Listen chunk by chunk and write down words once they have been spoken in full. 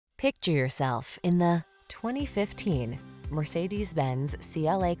Picture yourself in the 2015 Mercedes-Benz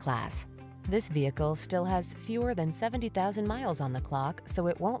CLA class. This vehicle still has fewer than 70,000 miles on the clock, so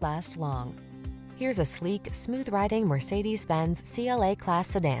it won't last long. Here's a sleek, smooth-riding Mercedes-Benz CLA class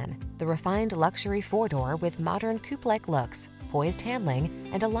sedan, the refined luxury four-door with modern coupe-like looks, poised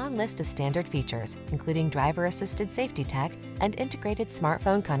handling, and a long list of standard features, including driver-assisted safety tech and integrated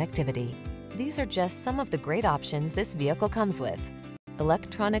smartphone connectivity. These are just some of the great options this vehicle comes with: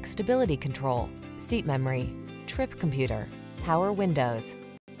 electronic stability control, seat memory, trip computer, power windows,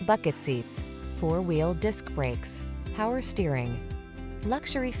 bucket seats, four-wheel disc brakes, power steering.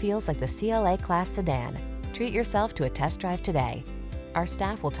 Luxury feels like the CLA class sedan. Treat yourself to a test drive today. Our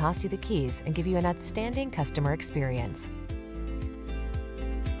staff will toss you the keys and give you an outstanding customer experience.